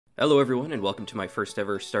Hello everyone and welcome to my first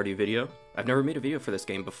ever Stardew video. I've never made a video for this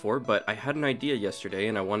game before, but I had an idea yesterday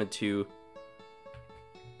and I wanted to...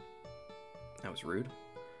 That was rude.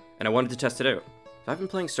 And I wanted to test it out. So I've been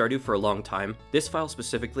playing Stardew for a long time. This file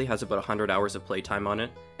specifically has about 100 hours of playtime on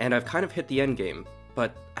it, and I've kind of hit the end game,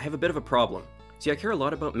 but I have a bit of a problem. See, I care a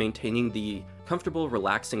lot about maintaining the comfortable,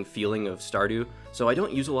 relaxing feeling of Stardew, so I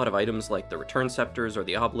don't use a lot of items like the return scepters or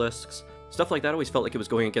the obelisks. Stuff like that always felt like it was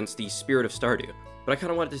going against the spirit of Stardew. But I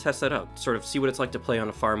kind of wanted to test that out, sort of see what it's like to play on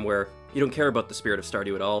a farm where you don't care about the spirit of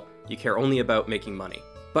Stardew at all, you care only about making money.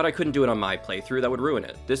 But I couldn't do it on my playthrough, that would ruin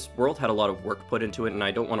it. This world had a lot of work put into it and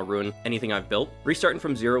I don't want to ruin anything I've built. Restarting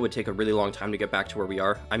from zero would take a really long time to get back to where we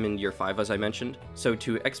are. I'm in year 5 as I mentioned. So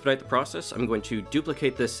to expedite the process, I'm going to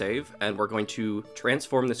duplicate this save and we're going to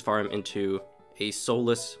transform this farm into a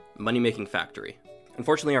soulless money-making factory.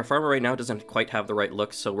 Unfortunately, our farmer right now doesn't quite have the right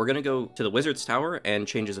look, so we're going to go to the Wizard's Tower and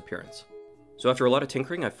change his appearance. So after a lot of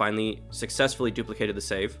tinkering, I finally successfully duplicated the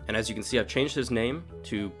save, and as you can see, I've changed his name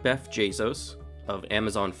to Beff Jezos of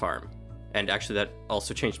Amazon Farm. And actually that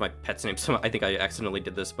also changed my pet's name, so I think I accidentally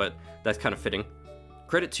did this, but that's kind of fitting.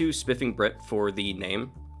 Credit to Spiffing Brit for the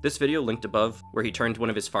name. This video, linked above, where he turned one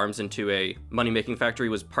of his farms into a money-making factory,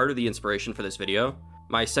 was part of the inspiration for this video.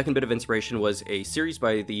 My second bit of inspiration was a series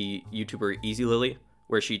by the YouTuber Easy Lily,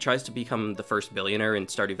 where she tries to become the first billionaire in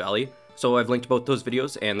Stardew Valley. So I've linked both those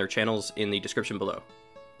videos and their channels in the description below.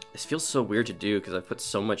 This feels so weird to do because I've put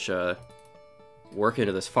so much work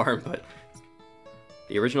into this farm, but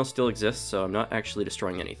the original still exists, so I'm not actually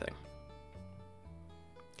destroying anything.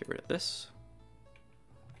 Get rid of this.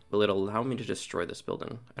 Will it allow me to destroy this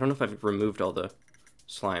building? I don't know if I've removed all the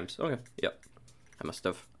slimes. Okay, yep, I must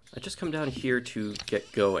have. I just come down here to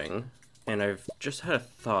get going, and I've just had a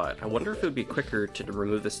thought. I wonder if it would be quicker to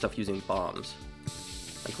remove this stuff using bombs.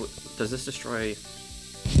 Like, does this destroy...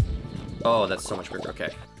 Oh, that's so much quicker,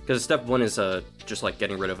 okay. Because step 1 is just like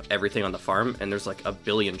getting rid of everything on the farm, and there's like a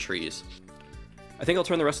billion trees. I think I'll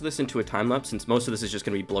turn the rest of this into a time lapse, since most of this is just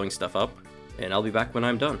going to be blowing stuff up, and I'll be back when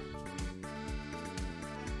I'm done.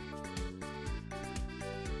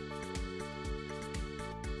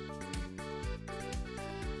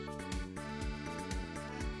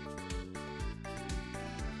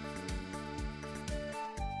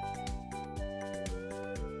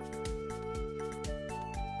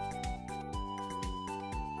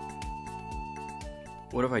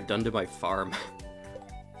 What have I done to my farm?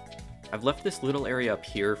 I've left this little area up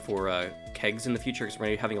here for kegs in the future because we're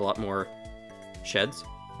going to be having a lot more sheds.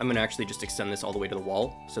 I'm going to actually just extend this all the way to the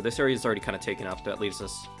wall. So this area is already kind of taken up. That leaves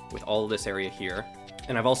us with all of this area here.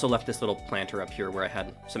 And I've also left this little planter up here where I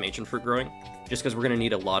had some ancient fruit growing, just because we're going to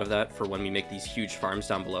need a lot of that for when we make these huge farms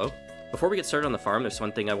down below. Before we get started on the farm, there's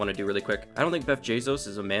one thing I want to do really quick. I don't think Beff Jezos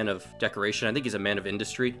is a man of decoration. I think he's a man of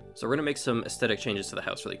industry. So we're going to make some aesthetic changes to the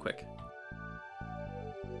house really quick.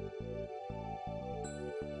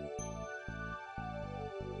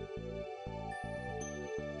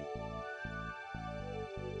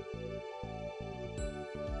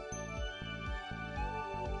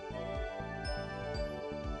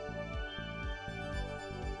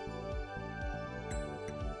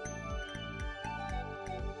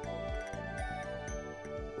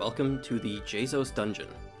 Welcome to the Jezos dungeon.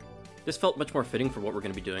 This felt much more fitting for what we're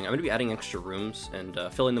going to be doing. I'm going to be adding extra rooms and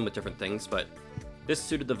filling them with different things, but this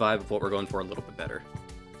suited the vibe of what we're going for a little bit better.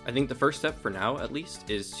 I think the first step, for now at least,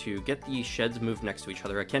 is to get the sheds moved next to each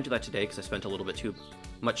other. I can't do that today because I spent a little bit too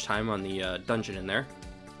much time on the dungeon in there.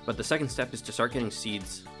 But the second step is to start getting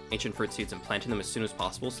seeds, ancient fruit seeds, and planting them as soon as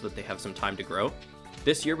possible so that they have some time to grow.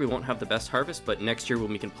 This year we won't have the best harvest, but next year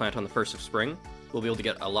when we can plant on the 1st of spring, we'll be able to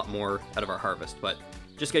get a lot more out of our harvest. But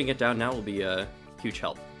just getting it down now will be a huge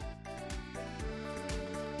help.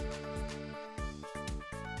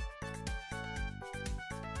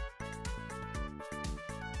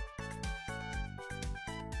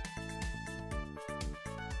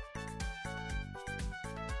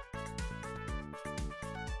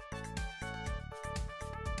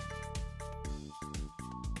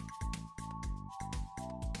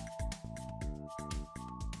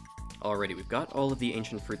 Alrighty, we've got all of the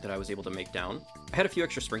ancient fruit that I was able to make down. I had a few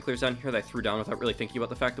extra sprinklers down here that I threw down without really thinking about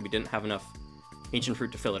the fact that we didn't have enough ancient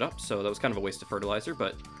fruit to fill it up, so that was kind of a waste of fertilizer,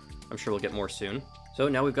 but I'm sure we'll get more soon. So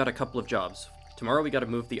now we've got a couple of jobs. Tomorrow we gotta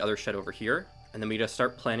move the other shed over here, and then we gotta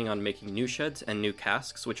start planning on making new sheds and new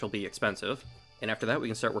casks, which will be expensive. And after that we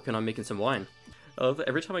can start working on making some wine.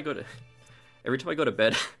 Every time I go to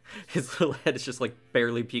bed, his little head is just like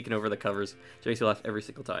barely peeking over the covers. It makes me laugh every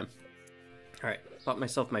single time. Alright, bought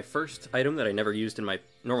myself my first item that I never used in my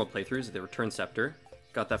normal playthroughs, the return scepter.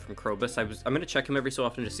 Got that from Krobus. I'm gonna check him every so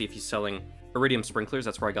often to see if he's selling iridium sprinklers.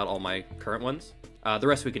 That's where I got all my current ones. The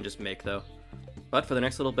rest we can just make though. But for the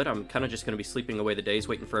next little bit, I'm kind of just gonna be sleeping away the days,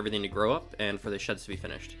 waiting for everything to grow up and for the sheds to be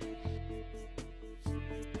finished.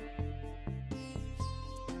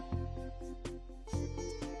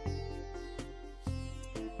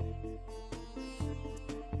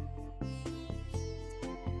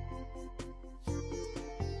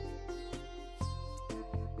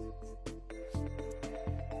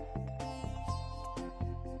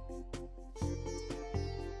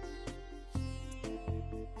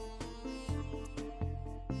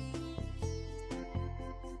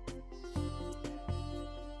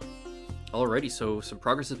 Alrighty, so some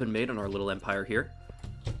progress has been made on our little empire here.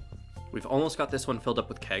 We've almost got this one filled up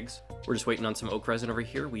with kegs. We're just waiting on some oak resin over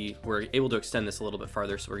here. We were able to extend this a little bit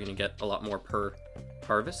farther, so we're going to get a lot more per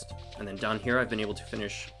harvest. And then down here, I've been able to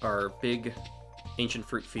finish our big ancient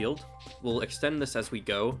fruit field. We'll extend this as we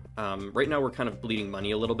go. Right now, we're kind of bleeding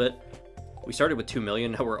money a little bit. We started with 2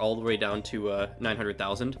 million, now we're all the way down to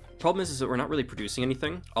 900,000. Problem is that we're not really producing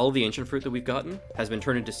anything. All of the ancient fruit that we've gotten has been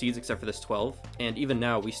turned into seeds except for this 12. And even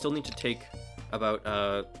now, we still need to take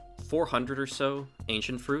about 400 or so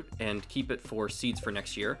ancient fruit and keep it for seeds for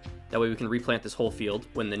next year. That way we can replant this whole field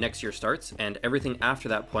when the next year starts, and everything after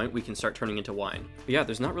that point we can start turning into wine. But yeah,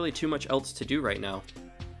 there's not really too much else to do right now.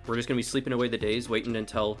 We're just gonna be sleeping away the days, waiting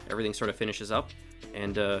until everything sort of finishes up,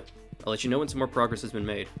 and I'll let you know when some more progress has been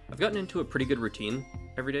made. I've gotten into a pretty good routine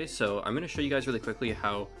every day, so I'm going to show you guys really quickly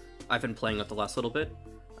how I've been playing it the last little bit.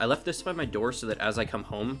 I left this by my door so that as I come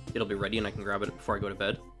home, it'll be ready and I can grab it before I go to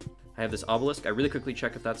bed. I have this obelisk. I really quickly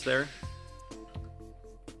check if that's there.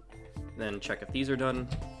 Then check if these are done,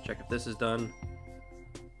 check if this is done.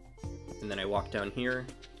 And then I walk down here.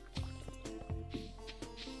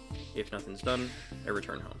 If nothing's done, I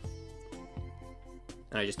return home.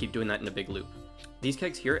 And I just keep doing that in a big loop. These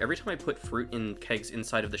kegs here, every time I put fruit in kegs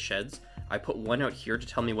inside of the sheds, I put one out here to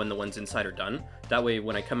tell me when the ones inside are done. That way,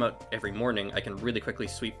 when I come out every morning, I can really quickly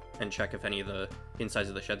sweep and check if any of the insides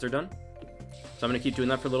of the sheds are done. So I'm going to keep doing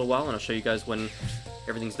that for a little while, and I'll show you guys when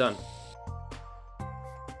everything's done.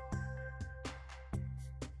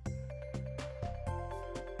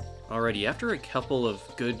 Alrighty, after a couple of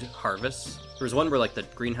good harvests, there was one where like the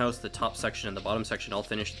greenhouse, the top section, and the bottom section all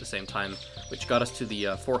finished at the same time, which got us to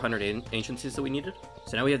the 400 ancient seeds that we needed.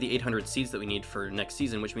 So now we have the 800 seeds that we need for next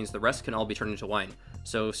season, which means the rest can all be turned into wine.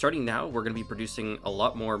 So starting now, we're going to be producing a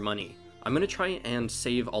lot more money. I'm going to try and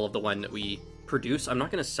save all of the wine that we produce. I'm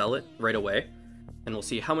not going to sell it right away, and we'll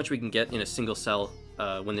see how much we can get in a single sell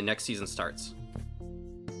when the next season starts.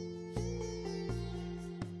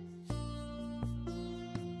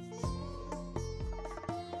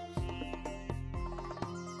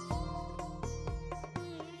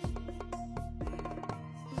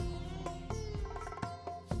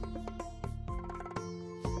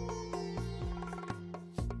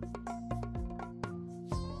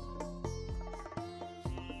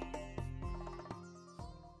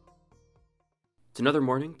 It's another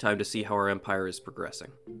morning, time to see how our empire is progressing.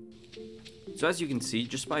 So as you can see,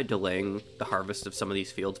 just by delaying the harvest of some of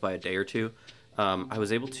these fields by a day or two, I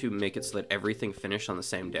was able to make it so that everything finished on the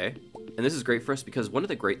same day. And this is great for us because one of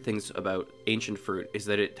the great things about ancient fruit is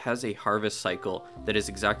that it has a harvest cycle that is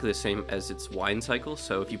exactly the same as its wine cycle.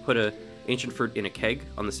 So if you put an ancient fruit in a keg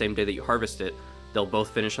on the same day that you harvest it, they'll both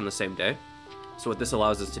finish on the same day. So what this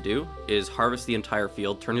allows us to do is harvest the entire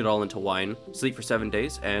field, turn it all into wine, sleep for 7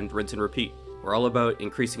 days, and rinse and repeat. We're all about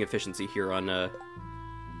increasing efficiency here on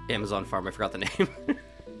Amazon Farm, I forgot the name.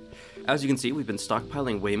 As you can see, we've been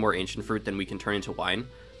stockpiling way more ancient fruit than we can turn into wine.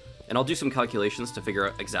 And I'll do some calculations to figure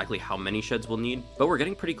out exactly how many sheds we'll need, but we're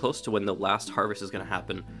getting pretty close to when the last harvest is going to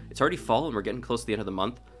happen. It's already fall and we're getting close to the end of the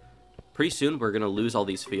month. Pretty soon we're going to lose all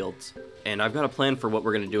these fields, and I've got a plan for what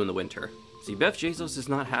we're going to do in the winter. See, Beff Jezos is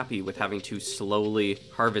not happy with having to slowly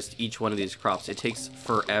harvest each one of these crops. It takes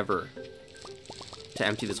forever to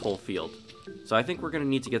empty this whole field. So I think we're going to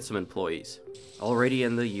need to get some employees. Already,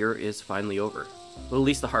 and the year is finally over. Well, at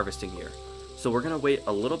least the harvesting year. So we're going to wait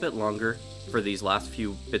a little bit longer for these last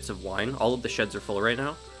few bits of wine. All of the sheds are full right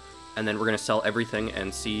now. And then we're going to sell everything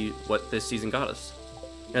and see what this season got us.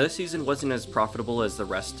 Now, this season wasn't as profitable as the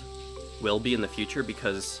rest will be in the future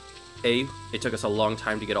because A, it took us a long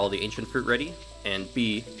time to get all the ancient fruit ready, and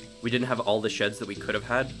B, we didn't have all the sheds that we could have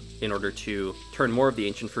had in order to turn more of the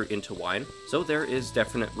ancient fruit into wine, so there is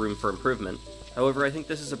definite room for improvement. However, I think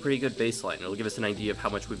this is a pretty good baseline. It'll give us an idea of how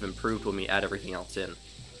much we've improved when we add everything else in.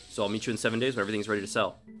 So I'll meet you in 7 days when everything's ready to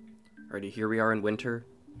sell. Alrighty, here we are in winter.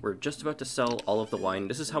 We're just about to sell all of the wine.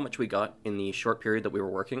 This is how much we got in the short period that we were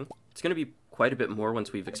working. It's going to be quite a bit more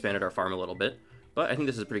once we've expanded our farm a little bit. but I think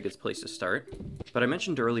this is a pretty good place to start. But I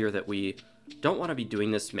mentioned earlier that we don't want to be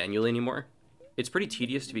doing this manually anymore. It's pretty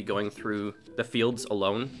tedious to be going through the fields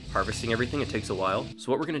alone, harvesting everything. It takes a while.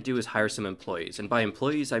 So what we're going to do is hire some employees, and by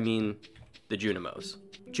employees I mean the Junimos.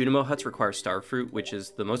 Junimo huts require star fruit, which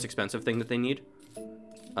is the most expensive thing that they need.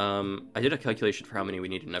 I did a calculation for how many we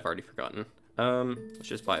need, and I've already forgotten. Let's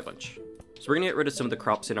just buy a bunch. So we're gonna get rid of some of the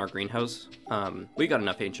crops in our greenhouse. We got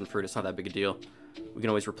enough ancient fruit, it's not that big a deal. We can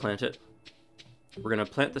always replant it. We're gonna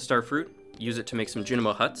plant the star fruit, use it to make some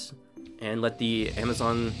Junimo huts, and let the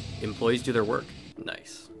Amazon employees do their work.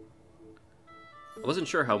 Nice. I wasn't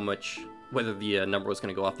sure how much, whether the number was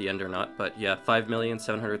gonna go off the end or not, but yeah,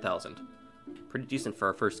 5,700,000. Pretty decent for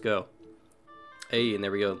our first go. Hey, and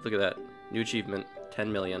there we go, look at that. New achievement,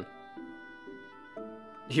 10 million.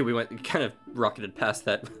 Yeah, we kind of rocketed past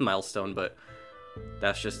that milestone, but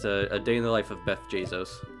that's just a day in the life of Beff Jezos.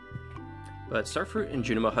 But starfruit and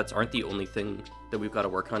Junimo huts aren't the only thing that we've got to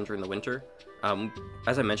work on during the winter.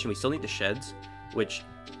 As I mentioned, we still need the sheds, which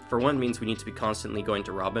for one means we need to be constantly going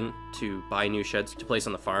to Robin to buy new sheds to place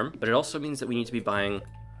on the farm, but it also means that we need to be buying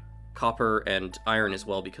copper and iron as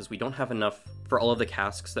well, because we don't have enough for all of the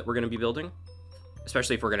casks that we're going to be building,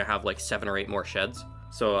 especially if we're going to have like 7 or 8 more sheds.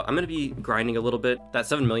 So I'm going to be grinding a little bit. That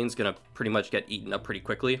 7 million is going to pretty much get eaten up pretty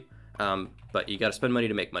quickly, but you got to spend money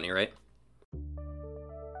to make money, right?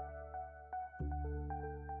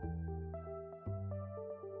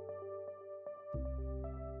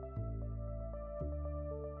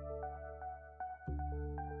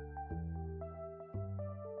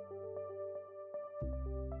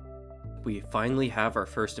 We finally have our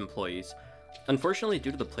first employees. Unfortunately,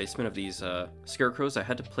 due to the placement of these scarecrows, I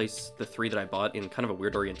had to place the 3 that I bought in kind of a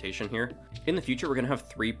weird orientation here. In the future, we're going to have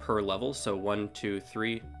 3 per level, so 1, 2,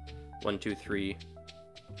 3, 1, 2, 3,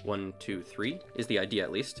 1, 2, 3 is the idea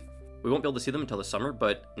at least. We won't be able to see them until the summer,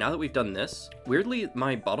 but now that we've done this, weirdly,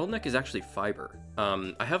 my bottleneck is actually fiber.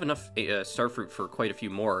 I have enough starfruit for quite a few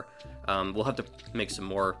more. We'll have to make some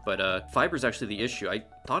more, but fiber is actually the issue. I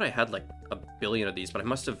thought I had like a billion of these, but I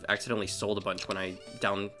must have accidentally sold a bunch when I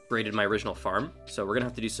downgraded my original farm. So we're gonna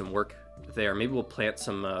have to do some work there. Maybe we'll plant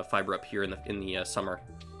some fiber up here in the summer.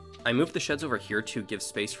 I moved the sheds over here to give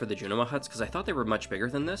space for the Junimo huts because I thought they were much bigger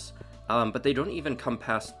than this, but they don't even come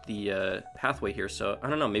past the pathway here, so I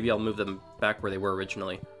don't know, maybe I'll move them back where they were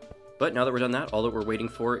originally. But now that we're done that, all that we're waiting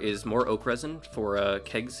for is more oak resin for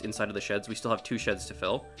kegs inside of the sheds. We still have 2 sheds to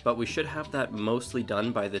fill, but we should have that mostly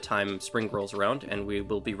done by the time spring rolls around, and we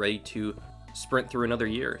will be ready to sprint through another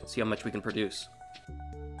year, see how much we can produce.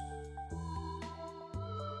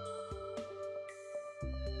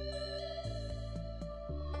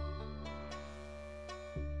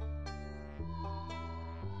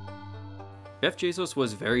 Beff Jezos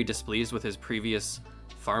was very displeased with his previous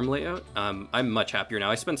farm layout. I'm much happier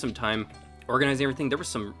now. I spent some time organizing everything. There were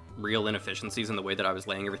some real inefficiencies in the way that I was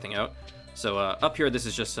laying everything out. So up here, this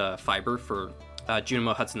is just fiber for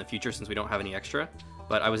Junimo huts in the future since we don't have any extra.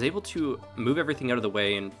 But I was able to move everything out of the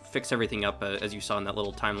way and fix everything up as you saw in that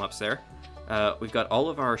little time lapse there. We've got all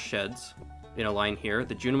of our sheds in a line here.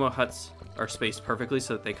 The Junimo huts are spaced perfectly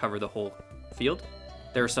so that they cover the whole field.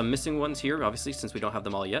 There are some missing ones here, obviously, since we don't have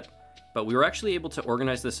them all yet. But we were actually able to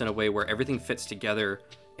organize this in a way where everything fits together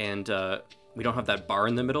and we don't have that bar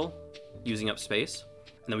in the middle using up space.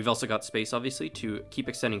 And then we've also got space, obviously, to keep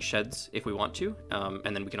extending sheds if we want to.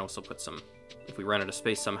 And then we can also put some, if we run out of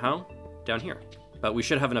space somehow, down here. But we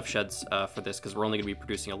should have enough sheds for this because we're only going to be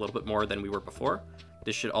producing a little bit more than we were before.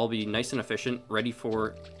 This should all be nice and efficient, ready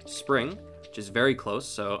for spring, which is very close.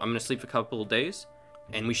 So I'm going to sleep a couple of days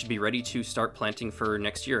and we should be ready to start planting for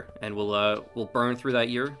next year. And we'll burn through that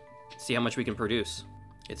year, see how much we can produce.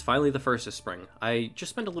 It's finally the first of spring. I just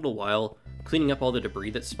spent a little while cleaning up all the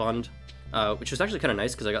debris that spawned, which was actually kind of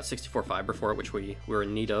nice because I got 64 fiber for it, which we were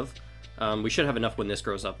in need of. We should have enough when this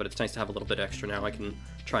grows up, but it's nice to have a little bit extra now. I can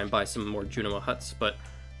try and buy some more Junimo huts, but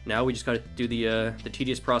now we just got to do the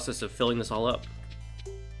tedious process of filling this all up.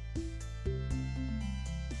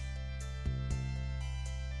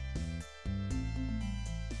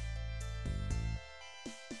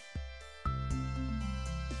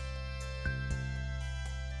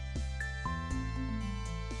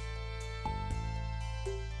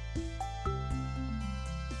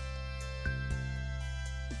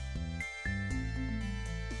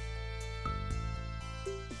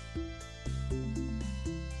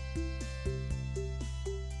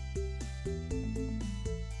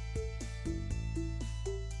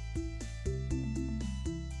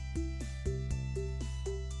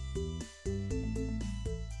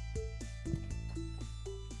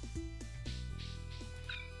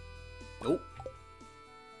 Oh.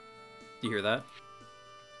 Do you hear that?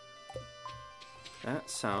 That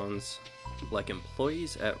sounds like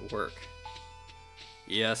employees at work.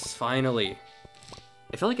 Yes, finally.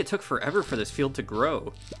 I feel like it took forever for this field to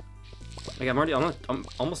grow. Like I'm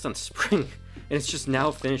almost on spring, and it's just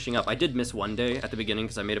now finishing up. I did miss one day at the beginning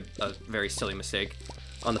because I made a very silly mistake.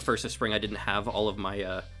 On the 1st of spring, I didn't have all of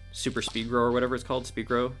my super speed grow or whatever it's called, speed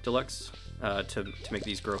grow deluxe, to make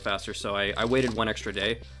these grow faster. So I waited one extra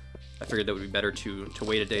day. I figured that would be better to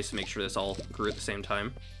wait a day to make sure this all grew at the same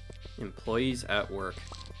time. Employees at work.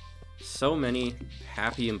 So many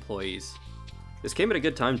happy employees. This came at a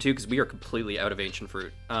good time too, because we are completely out of ancient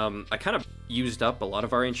fruit. I kind of used up a lot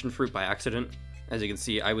of our ancient fruit by accident. As you can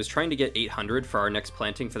see, I was trying to get 800 for our next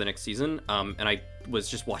planting for the next season, and I was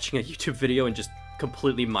just watching a YouTube video and just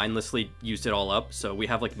completely mindlessly used it all up, so we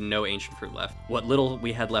have like no ancient fruit left. What little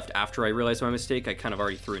we had left after I realized my mistake, I kind of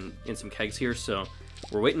already threw in some kegs here, so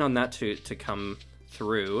we're waiting on that to come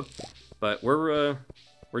through. But we're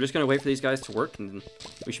just gonna wait for these guys to work, and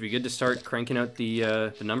we should be good to start cranking out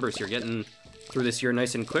the numbers here, getting through this year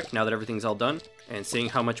nice and quick now that everything's all done, and seeing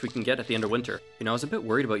how much we can get at the end of winter. You know, I was a bit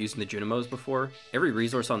worried about using the Junimos before. Every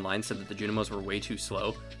resource online said that the Junimos were way too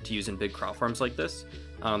slow to use in big crop farms like this.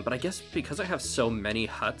 But I guess because I have so many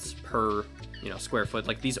huts per, square foot,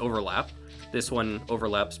 like these overlap. This one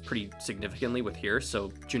overlaps pretty significantly with here, so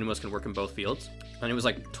Junimos can work in both fields. And it was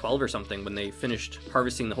like 12 or something when they finished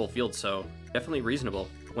harvesting the whole field, so definitely reasonable.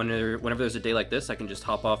 Whenever there's a day like this, I can just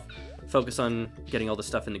hop off, focus on getting all the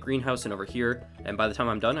stuff in the greenhouse and over here, and by the time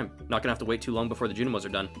I'm done, I'm not gonna have to wait too long before the Junimos are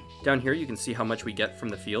done. Down here, you can see how much we get from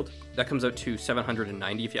the field. That comes out to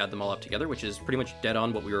 790 if you add them all up together, which is pretty much dead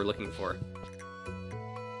on what we were looking for.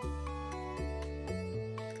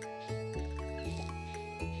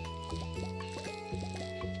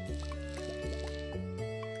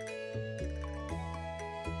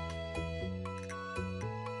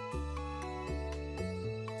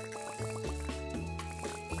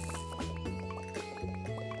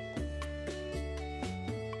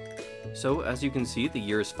 So as you can see, the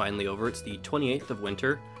year is finally over. It's the 28th of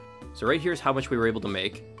winter. So right here is how much we were able to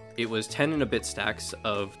make. It was 10 and a bit stacks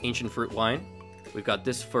of ancient fruit wine. We've got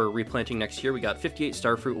this for replanting next year. We got 58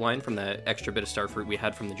 starfruit wine from the extra bit of starfruit we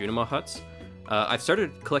had from the Junimo huts. I've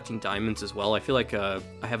started collecting diamonds as well. I feel like I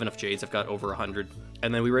have enough jades. I've got over 100.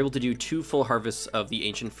 And then we were able to do 2 full harvests of the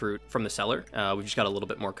ancient fruit from the cellar. We've just got a little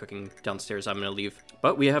bit more cooking downstairs I'm gonna leave.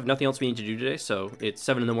 But we have nothing else we need to do today, so it's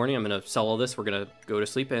 7 in the morning. I'm gonna sell all this. We're gonna go to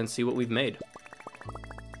sleep and see what we've made.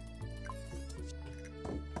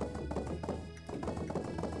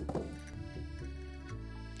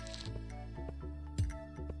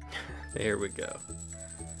 There we go.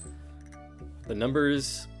 The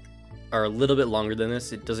numbers are a little bit longer than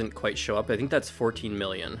this. It doesn't quite show up. I think that's 14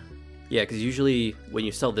 million. Yeah, because usually when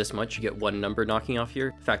you sell this much, you get one number knocking off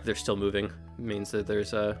here. The fact that they're still moving means that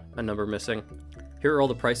there's a number missing. Here are all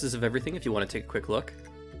the prices of everything if you want to take a quick look.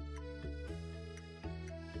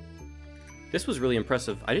 This was really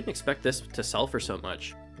impressive. I didn't expect this to sell for so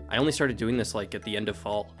much. I only started doing this like at the end of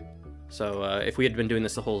fall. So if we had been doing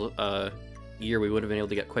this the whole year, we would have been able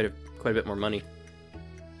to get quite a bit more money.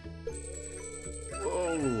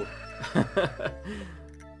 Whoa!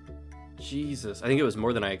 Jesus, I think it was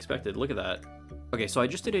more than I expected. Look at that. Okay, so I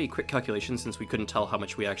just did a quick calculation since we couldn't tell how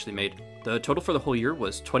much we actually made. The total for the whole year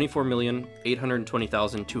was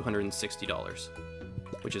 $24,820,260,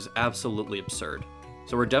 which is absolutely absurd.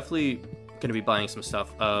 So we're definitely going to be buying some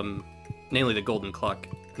stuff, namely the golden clock.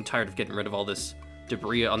 I'm tired of getting rid of all this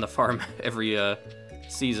debris on the farm every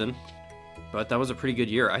season. But that was a pretty good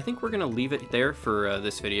year. I think we're going to leave it there for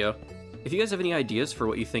this video. If you guys have any ideas for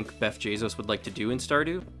what you think Beff Jezos would like to do in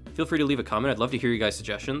Stardew, feel free to leave a comment. I'd love to hear you guys'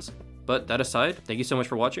 suggestions. But that aside, thank you so much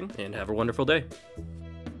for watching, and have a wonderful day.